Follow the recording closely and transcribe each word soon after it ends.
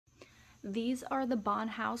These are the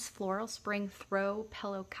Bonhause Floral Spring Throw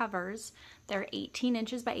Pillow Covers. They're 18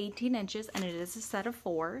 inches by 18 inches, and it is a set of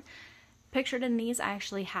 4. Pictured in these, I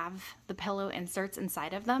actually have the pillow inserts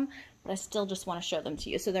inside of them, but I still just want to show them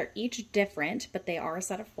to you. So they're each different, but they are a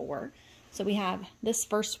set of 4. So we have this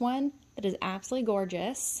first one that is absolutely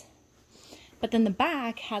gorgeous, but then the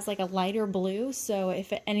back has like a lighter blue, so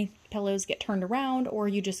if any pillows get turned around or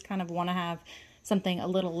you just kind of want to have something a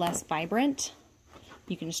little less vibrant,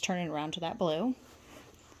 you can just turn it around to that blue.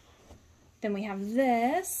 Then we have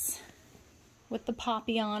this with the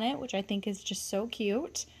poppy on it, which I think is just so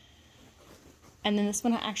cute. And then this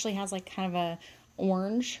one actually has like kind of a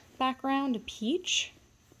orange background, a peach.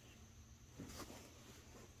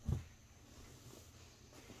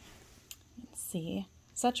 Let's see,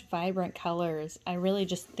 such vibrant colors. I really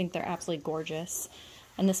just think they're absolutely gorgeous.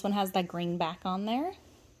 And this one has that green back on there.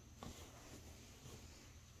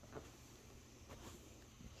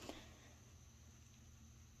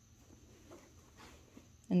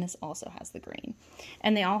 And this also has the green.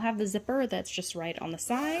 And they all have the zipper that's just right on the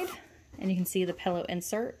side. And you can see the pillow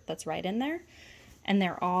insert that's right in there. And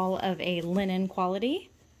they're all of a linen quality.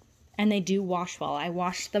 And they do wash well. I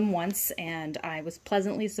washed them once and I was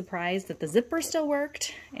pleasantly surprised that the zipper still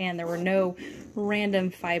worked and there were no random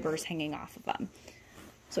fibers hanging off of them.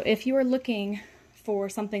 So if you are looking for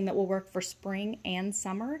something that will work for spring and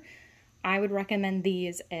summer, I would recommend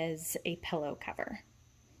these as a pillow cover.